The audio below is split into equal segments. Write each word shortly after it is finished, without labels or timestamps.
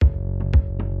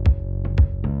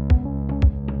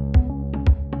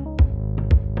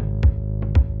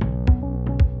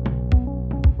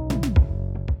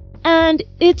And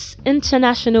it's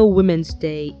International Women's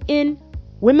Day in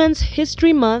Women's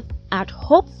History Month at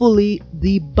hopefully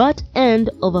the butt end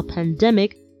of a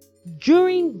pandemic,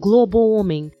 during global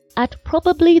warming, at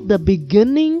probably the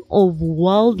beginning of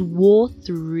World War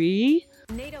III.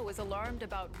 NATO is alarmed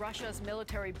about Russia's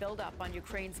military buildup on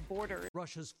Ukraine's border.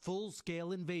 Russia's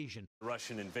full-scale invasion.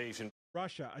 Russian invasion.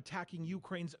 Russia attacking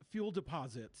Ukraine's fuel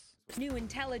deposits. New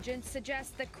intelligence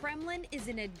suggests the Kremlin is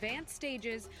in advanced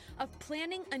stages of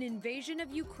planning an invasion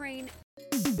of Ukraine.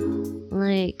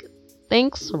 Like,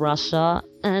 thanks Russia,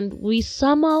 and we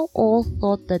somehow all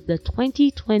thought that the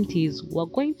 2020s were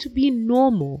going to be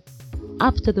normal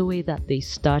after the way that they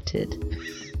started.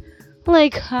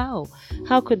 Like how?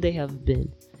 How could they have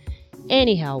been?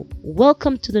 Anyhow,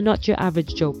 welcome to the Not Your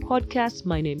Average Joe podcast.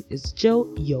 My name is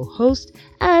Joe, your host,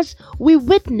 as we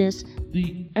witness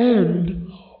the end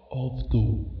of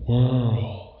the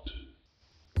world.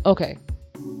 Okay,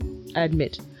 I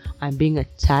admit, I'm being a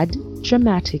tad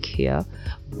dramatic here,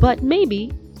 but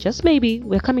maybe, just maybe,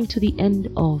 we're coming to the end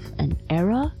of an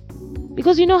era?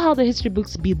 Because you know how the history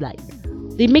books be like.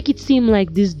 They make it seem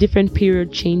like these different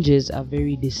period changes are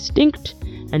very distinct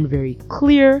and very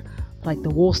clear, like the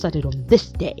war started on this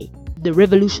day, the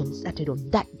revolution started on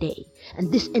that day,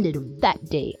 and this ended on that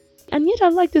day. And yet I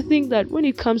like to think that when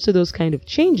it comes to those kind of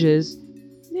changes,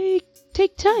 they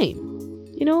take time,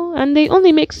 and they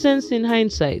only make sense in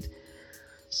hindsight.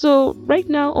 So right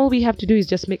now, all we have to do is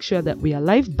just make sure that we are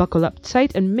live, buckle up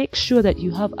tight, and make sure that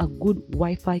you have a good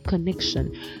Wi-Fi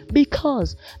connection,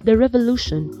 because the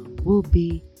revolution will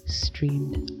be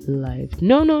streamed live.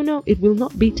 No, it will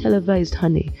not be televised,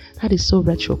 honey. That is so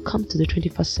retro. Come to the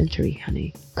 21st century,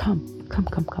 honey. Come.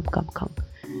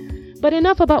 But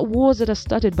enough about wars that are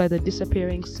started by the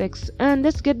disappearing sex, and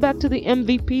let's get back to the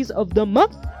MVPs of the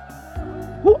month,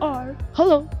 who are,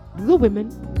 the women.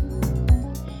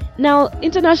 Now,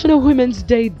 International Women's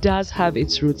Day does have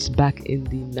its roots back in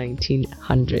the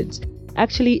 1900s.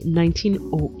 Actually,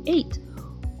 1908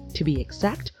 to be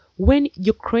exact, when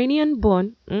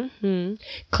Ukrainian-born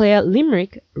Claire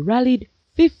Limerick rallied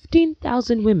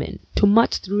 15,000 women to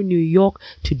march through New York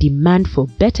to demand for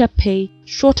better pay,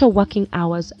 shorter working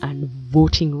hours, and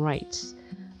voting rights.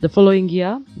 The following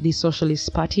year, the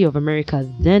Socialist Party of America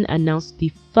then announced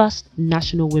the first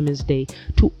National Women's Day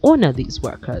to honor these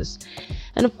workers.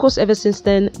 And of course, ever since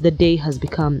then, the day has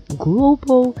become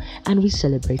global and we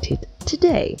celebrate it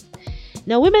today.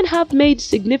 Now, women have made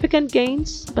significant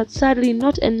gains, but sadly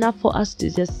not enough for us to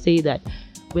just say that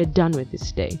we're done with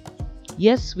this day.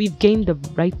 Yes, we've gained the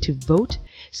right to vote.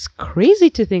 It's crazy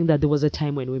to think that there was a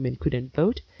time when women couldn't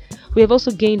vote. We have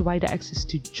also gained wider access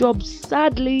to jobs.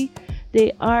 Sadly,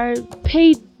 there are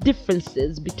pay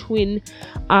differences between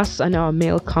us and our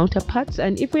male counterparts,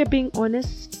 and if we're being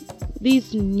honest,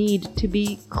 these need to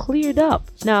be cleared up.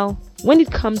 Now, when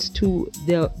it comes to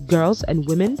the girls and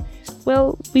women,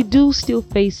 well, we do still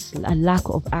face a lack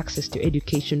of access to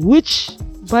education, which,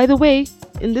 by the way,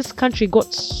 in this country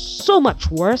got so much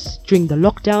worse during the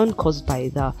lockdown caused by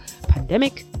the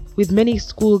pandemic, with many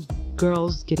school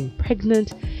girls getting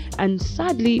pregnant and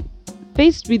sadly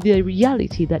faced with the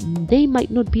reality that they might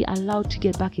not be allowed to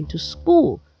get back into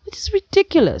school, which is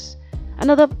ridiculous.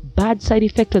 Another bad side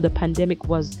effect of the pandemic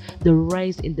was the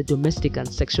rise in the domestic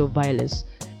and sexual violence.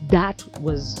 That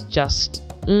was just,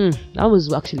 that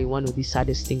was actually one of the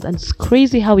saddest things. And it's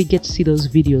crazy how we get to see those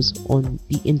videos on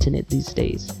the internet these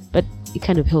days. But it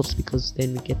kind of helps because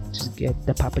then we get to get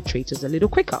the perpetrators a little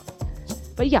quicker.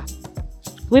 But yeah,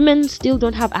 women still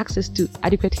don't have access to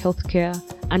adequate health care,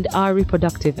 and our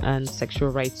reproductive and sexual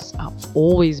rights are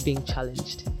always being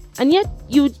challenged. And yet,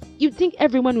 you'd think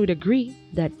everyone would agree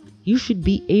that you should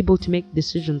be able to make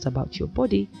decisions about your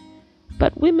body,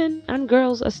 but women and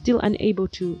girls are still unable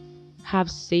to have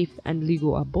safe and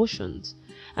legal abortions.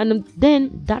 And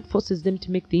then that forces them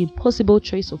to make the impossible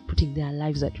choice of putting their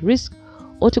lives at risk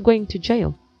or to going to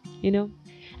jail,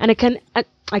 And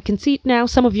I can see it now.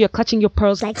 Some of you are clutching your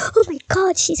pearls like, oh my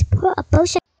God, she's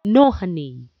pro-abortion. No,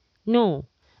 honey. No,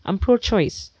 I'm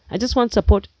pro-choice. I just want to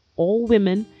support all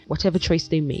women, whatever choice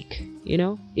they make,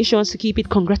 If she wants to keep it,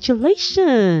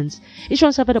 congratulations. If she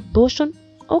wants to have an abortion,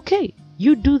 okay,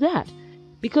 you do that.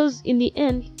 Because in the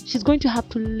end, she's going to have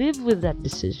to live with that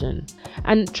decision.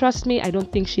 And trust me, I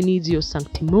don't think she needs your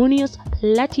sanctimonious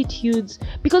platitudes,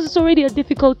 because it's already a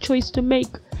difficult choice to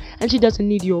make. And she doesn't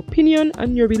need your opinion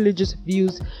and your religious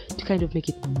views to kind of make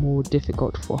it more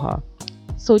difficult for her.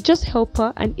 So just help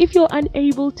her, and if you're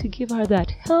unable to give her that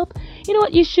help, you know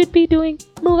what you should be doing?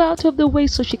 Move out of the way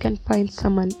so she can find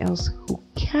someone else who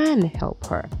can help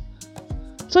her.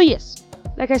 So yes,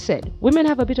 like I said, women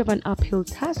have a bit of an uphill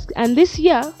task, and this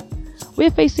year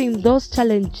we're facing those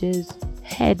challenges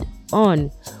head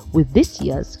on with this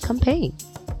year's campaign.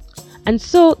 And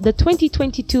so the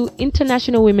 2022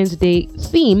 International Women's Day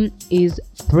theme is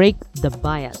Break the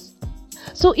Bias.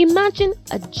 So imagine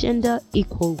a gender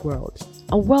equal world,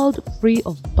 a world free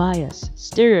of bias,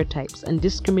 stereotypes and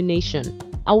discrimination,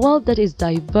 a world that is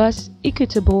diverse,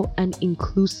 equitable and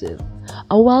inclusive,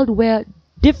 a world where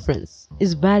difference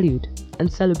is valued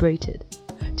and celebrated.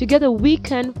 Together we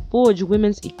can forge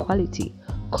women's equality.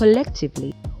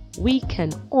 Collectively, we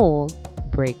can all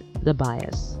break the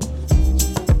bias.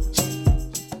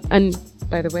 And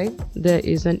by the way, there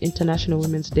is an International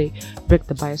Women's Day Break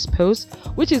the Bias pose,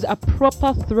 which is a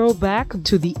proper throwback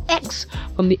to the X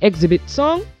from the Exhibit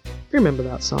song. Remember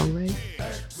that song, right?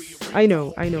 I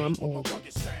know, I'm old.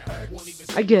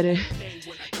 I get it.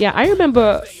 Yeah, I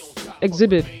remember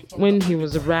Exhibit when he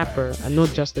was a rapper and not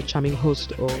just the charming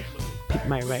host of Pick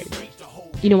My Ride.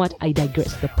 You know what? I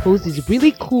digress. The pose is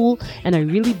really cool and I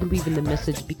really believe in the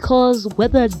message because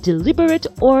whether deliberate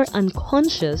or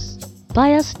unconscious,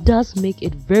 bias does make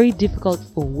it very difficult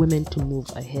for women to move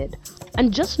ahead.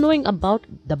 And just knowing about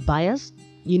the bias,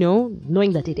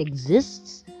 knowing that it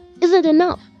exists, isn't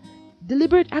enough.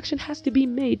 Deliberate action has to be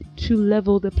made to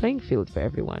level the playing field for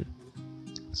everyone.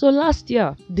 So last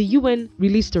year, the UN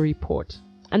released a report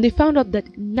and they found out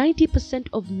that 90%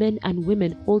 of men and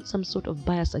women hold some sort of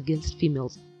bias against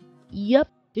females. Yep,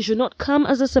 it should not come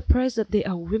as a surprise that there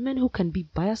are women who can be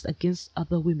biased against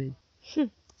other women.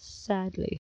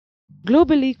 Sadly.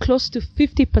 Globally, close to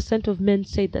 50% of men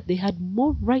say that they had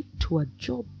more right to a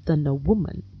job than a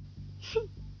woman.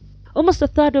 Almost a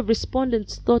third of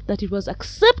respondents thought that it was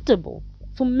acceptable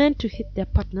for men to hit their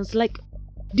partners. Like,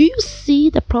 do you see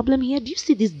the problem here? Do you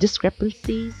see these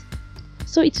discrepancies?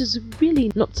 So it is really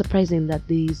not surprising that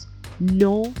there is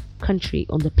no country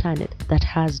on the planet that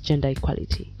has gender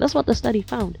equality. That's what the study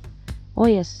found. Oh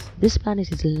yes, this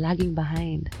planet is lagging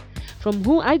behind. From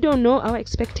who I don't know our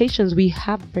expectations, we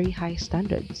have very high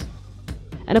standards.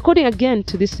 And according again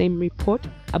to this same report,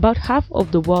 about half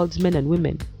of the world's men and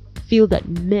women feel that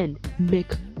men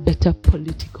make better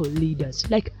political leaders.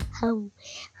 Like,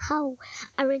 how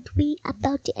aren't we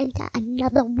about to enter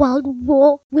another world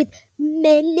war with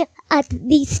men at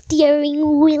the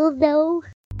steering wheel though?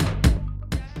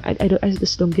 I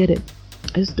just don't get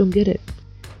it.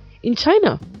 In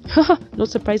China, not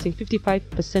surprising,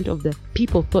 55% of the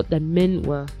people thought that men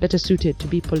were better suited to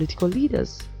be political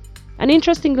leaders. And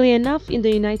interestingly enough, in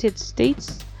the United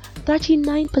States,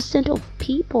 39% of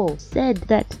people said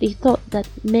that they thought that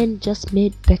men just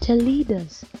made better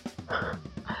leaders.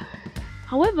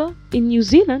 However, in New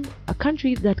Zealand, a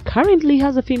country that currently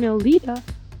has a female leader,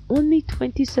 only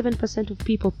 27% of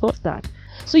people thought that.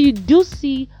 So you do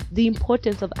see the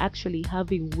importance of actually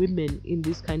having women in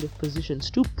these kind of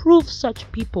positions to prove such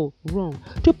people wrong,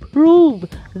 to prove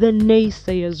the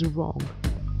naysayers wrong.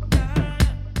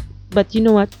 But you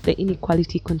know what? The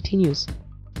inequality continues.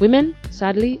 Women,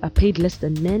 sadly, are paid less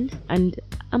than men and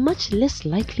are much less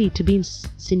likely to be in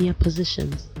senior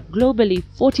positions. Globally,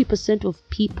 40% of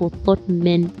people thought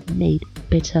men made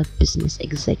better business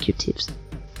executives.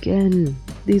 Again,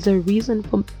 these are reasons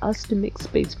for us to make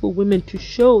space for women to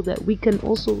show that we can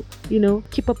also,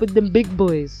 keep up with them big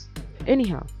boys.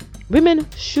 Anyhow, women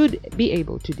should be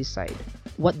able to decide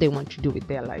what they want to do with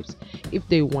their lives. If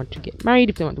they want to get married,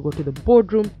 if they want to go to the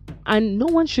boardroom, and no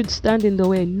one should stand in the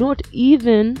way, not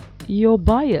even your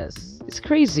bias. It's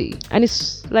crazy. And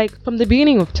it's like from the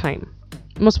beginning of time,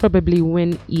 most probably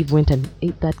when Eve went and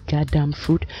ate that goddamn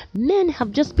fruit, men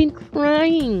have just been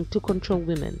trying to control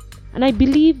women. And I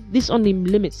believe this only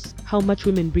limits how much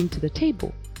women bring to the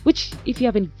table, which, if you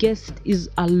haven't guessed, is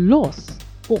a loss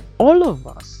for all of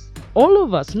us. All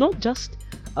of us, not just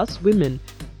us women.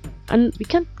 And we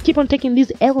can't keep on taking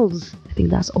these L's. I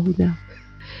think that's all now.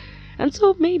 And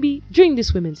so maybe during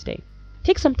this Women's Day,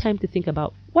 take some time to think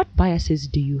about what biases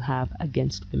do you have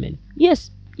against women.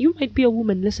 Yes, you might be a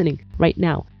woman listening right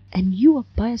now and you are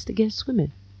biased against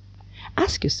women.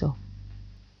 Ask yourself,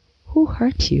 who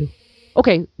hurt you?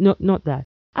 Okay, no, not that.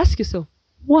 Ask yourself,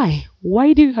 why?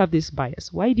 Why do you have this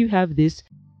bias? Why do you have this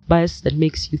bias that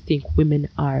makes you think women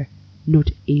are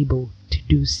not able to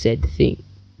do said thing?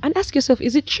 And ask yourself,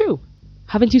 is it true?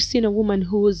 Haven't you seen a woman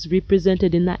who was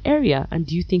represented in that area? And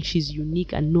do you think she's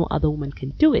unique and no other woman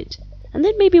can do it? And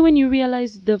then maybe when you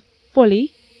realize the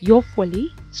folly, your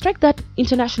folly, strike that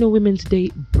International Women's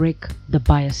Day break the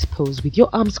bias pose with your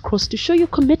arms crossed to show your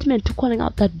commitment to calling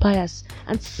out that bias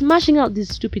and smashing out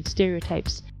these stupid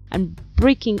stereotypes and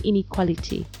breaking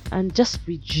inequality and just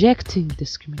rejecting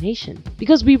discrimination.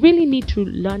 Because we really need to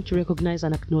learn to recognize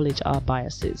and acknowledge our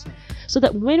biases so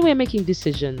that when we're making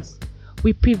decisions,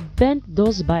 we prevent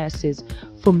those biases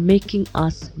from making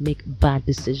us make bad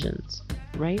decisions,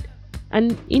 right?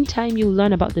 And in time, you'll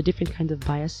learn about the different kinds of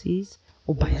biases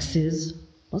or biases.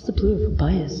 What's the plural for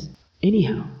bias?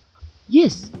 Anyhow,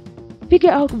 yes,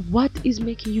 figure out what is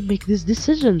making you make these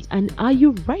decisions, and are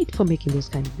you right for making those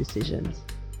kind of decisions?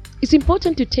 It's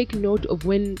important to take note of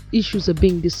when issues are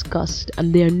being discussed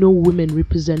and there are no women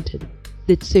represented,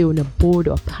 let's say on a board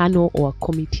or panel or a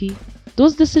committee.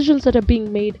 Those decisions that are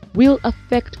being made will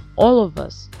affect all of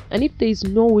us. And if there is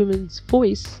no women's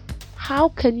voice, how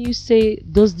can you say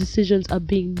those decisions are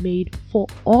being made for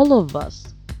all of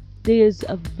us? There is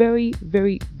a very,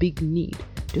 very big need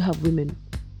to have women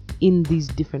in these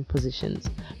different positions.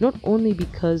 Not only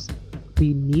because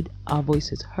we need our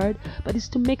voices heard, but it's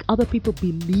to make other people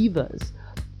believers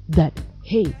that,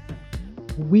 hey,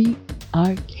 we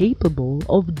are capable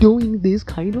of doing these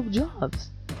kind of jobs.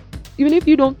 Even if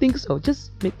you don't think so,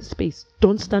 just make the space.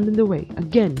 Don't stand in the way.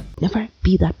 Again, never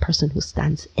be that person who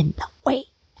stands in the way,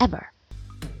 ever.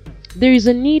 There is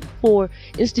a need for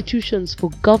institutions,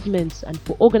 for governments, and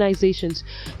for organizations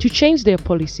to change their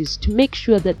policies to make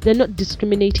sure that they're not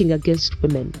discriminating against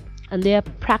women and their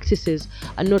practices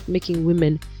are not making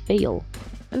women fail.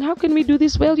 And how can we do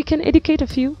this? Well, you can educate a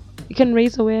few, you can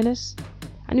raise awareness,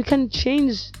 and you can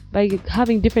change by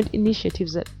having different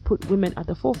initiatives that put women at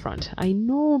the forefront. I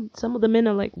know some of the men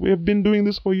are like, We have been doing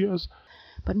this for years.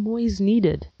 but more is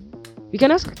needed. We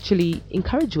can actually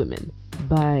encourage women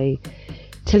by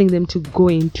telling them to go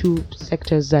into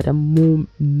sectors that are more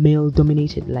male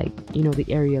dominated, like, the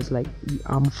areas like the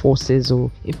armed forces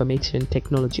or information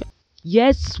technology.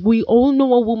 Yes, we all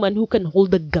know a woman who can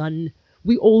hold a gun.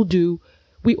 We all do.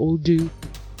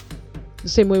 The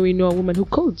same way we know a woman who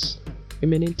codes.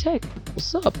 Women in tech.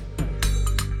 What's up?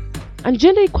 And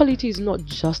gender equality is not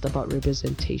just about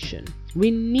representation. We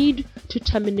need to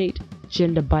terminate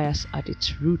gender bias at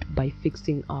its root by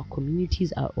fixing our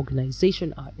communities, our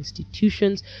organization, our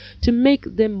institutions, to make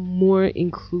them more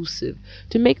inclusive,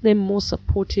 to make them more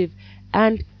supportive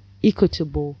and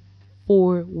equitable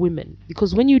for women.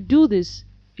 Because when you do this,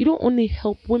 you don't only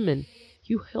help women,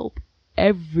 you help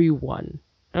everyone.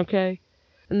 Okay?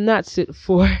 And that's it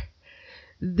for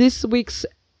this week's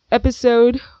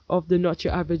episode of the Not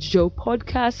Your Average Joe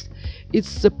podcast. It's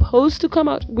supposed to come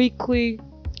out weekly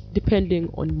depending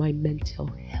on my mental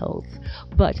health.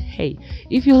 But hey,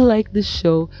 if you like the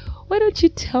show, why don't you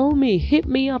tell me? Hit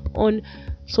me up on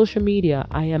social media.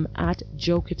 I am at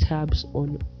Joe Katabs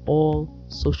on all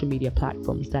social media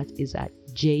platforms. That is at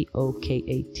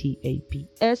JOKATABS.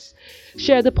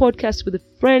 Share the podcast with a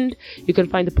friend. You can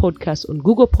find the podcast on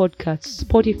Google Podcasts,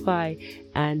 Spotify,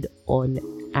 and on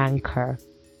Anchor.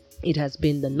 It has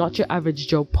been the Not Your Average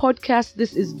Joe podcast.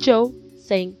 This is Joe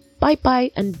saying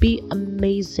bye-bye and be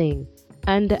amazing.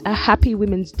 And a happy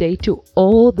Women's Day to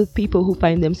all the people who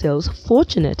find themselves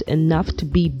fortunate enough to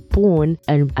be born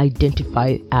and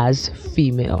identify as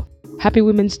female. Happy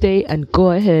Women's Day, and go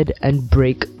ahead and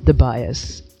break the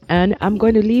bias. And I'm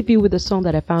going to leave you with a song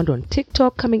that I found on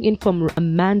TikTok coming in from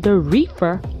Amanda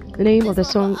Reefer. The name of the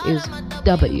song is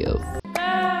W.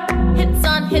 Hits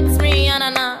on hits,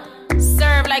 Rihanna.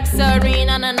 Serve like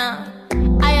Serena, na na.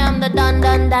 I am the dun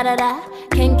dun da da da.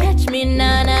 Can't catch me,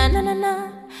 na na na na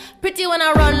na. Pretty when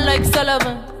I run like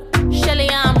Sullivan. Shelly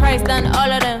and Price done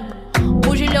all of them.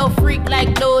 Bougie little freak like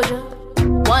Doja.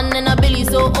 One in a Billy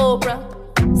so Oprah.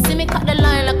 See me cut the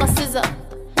line like a scissor.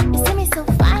 You see me so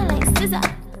fine like scissor.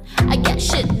 I get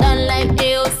shit done like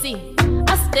AOC.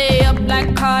 I stay up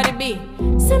like Cardi B.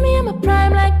 See me in my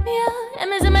prime like Mia.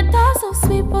 Emmys in my torso,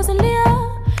 sweet Rosalia.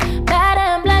 Bad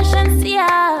and blush and see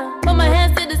ya. Put my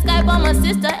hands to the sky for my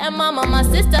sister and mama. My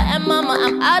sister and mama,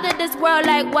 I'm out of this world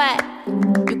like what?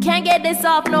 You can't get this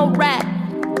off no rap.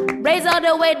 Raise all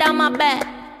the way down my back.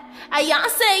 I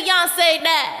say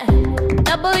that.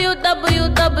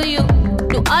 WWW.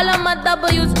 Do all of my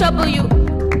W's trouble you?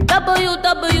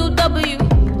 WWW.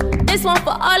 This one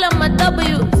for all of my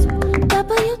W's.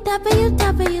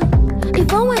 WWW.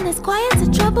 Even when it's quiet,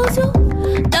 it troubles you.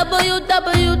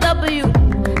 WWW.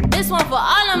 This one for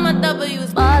all of my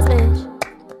W's. Boss bitch,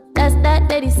 that's that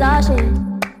lady sausage.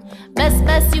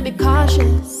 Best, you be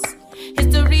cautious.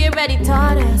 History already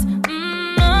taught us.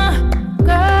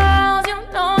 Girls, you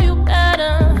know you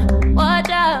better watch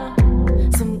out.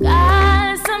 Some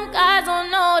guys don't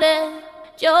know that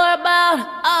you're about.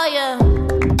 Oh yeah.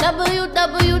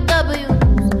 WWW.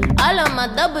 All of my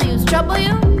W's trouble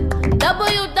you.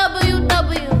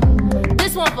 WWW.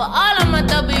 This one for all of my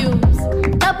W's.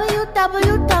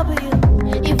 WWW.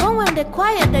 Even when they're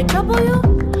quiet, they trouble you.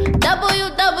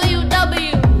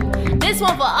 WWW. This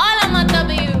one for all of my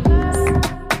W's.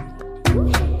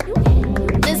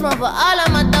 This one over all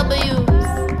of my W.